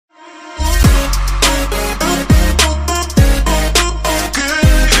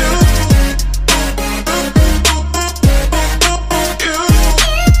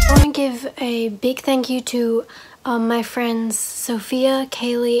big thank you to my friends Sophia,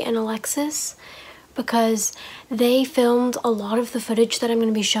 Kaylee, and Alexis, because they filmed a lot of the footage that I'm going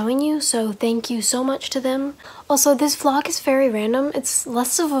to be showing you, so thank you so much to them. Also, this vlog is very random. It's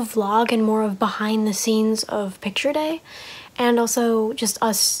less of a vlog and more of behind the scenes of picture day, and also just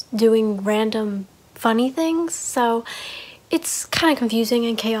us doing random funny things, so it's kind of confusing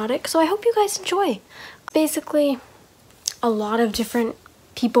and chaotic, so I hope you guys enjoy. Basically, a lot of different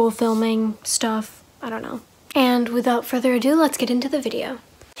people filming stuff, I don't know. And without further ado, let's get into the video.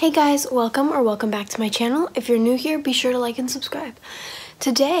 Hey guys, welcome back to my channel. If you're new here, be sure to like and subscribe.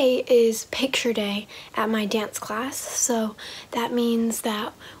 Today is picture day at my dance class, so that means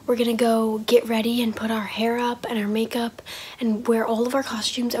that we're gonna go get ready and put our hair up and our makeup and wear all of our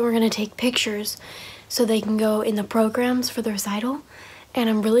costumes, and we're gonna take pictures so they can go in the programs for the recital. And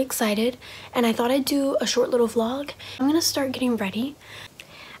I'm really excited, and I thought I'd do a short little vlog. I'm gonna start getting ready.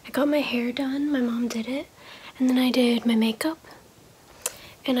 I got my hair done, my mom did it, and then I did my makeup,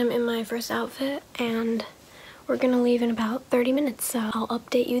 and I'm in my first outfit, and we're gonna leave in about 30 minutes, so I'll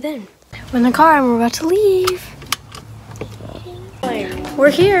update you then. We're in the car and we're about to leave.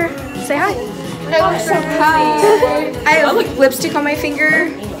 We're here. Say hi. Hi. I have lipstick on my finger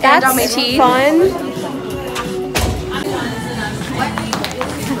and on my teeth. Fun.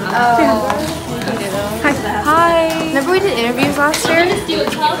 Hi. Remember we did interviews last year?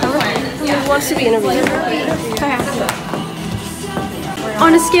 Who wants to be interviewed?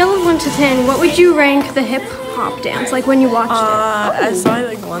 On a scale of 1 to 10, what would you rank the hip hop dance, like when you watched it? I saw it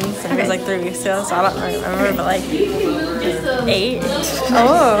like once, and it was like 3 weeks ago, so I don't really remember, but like 8. Oh,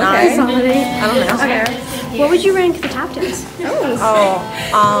 okay. 9. Solid 8. I don't know. Okay. What would you rank the tap dance?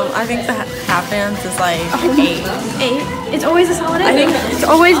 I think the tap dance is like 8. 8? It's always a solid 8? I think it's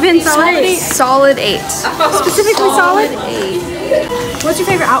always been solid 8. Solid 8. Specifically solid 8. What's your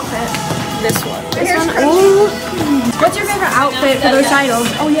favorite outfit? This one. This one? Ooh. What's your favorite outfit for the recital?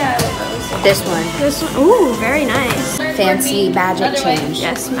 Oh yeah. This one. This one. Ooh, very nice. Fancy magic change.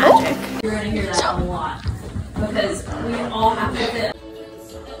 Yes, magic. You're gonna hear that a lot because we all have to fit.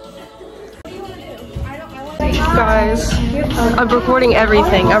 Guys, I'm recording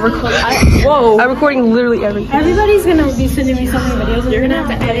everything. I'm recording literally everything. Everybody's gonna be sending me so many videos and you're gonna have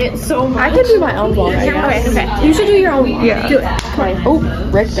to edit so much. I could do my own vlog, I guess. Okay. You should do your own vlog. Yeah. Do it. Come on. Oh,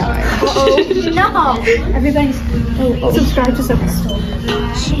 Rick died. No! Everybody's subscribe to Sophie.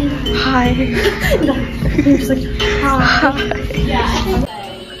 Hi. You're just like, hi.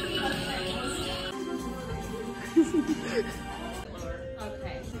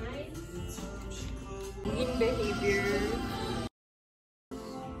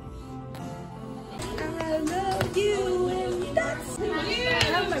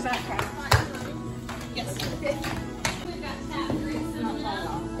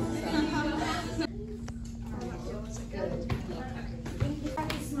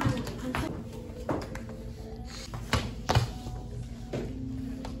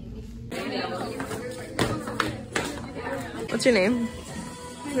 What's your name?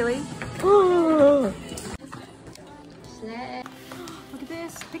 Really? Oh. Look at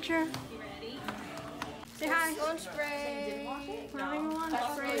this picture. Say hi. Lunch break. We're having a lunch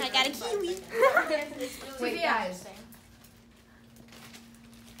break. I got a kiwi. Wait, guys.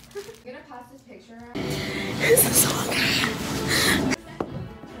 I'm gonna pass this picture around. This is so good.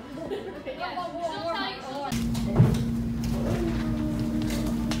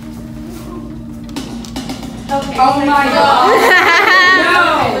 Okay. Oh my god. No.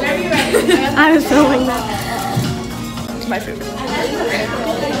 I was filming that. It's my food.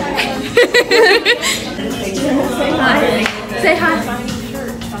 Say hi. Say hi.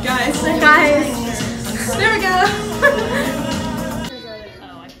 Guys. Guys. There we go.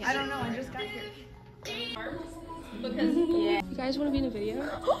 I don't know, I just got here. You guys want to be in a video?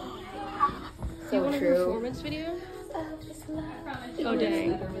 Do you want a performance video? Oh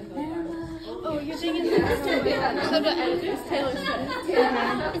dang. Oh, your thing is so the edit is Taylor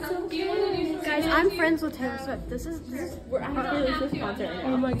Swift. Guys, I'm friends with Taylor Swift. This is We're at a Taylor Swift concert right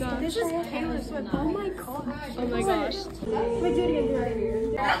now. Oh my gosh. this is Taylor Swift. Oh my gosh. Oh my gosh. Wait, do it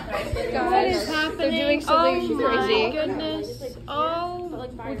again. Guys, What is happening? they're doing something Oh my crazy. goodness. Oh,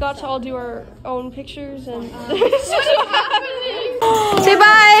 We got to all do our own pictures and what's happening? say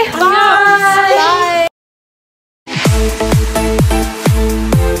bye. Bye.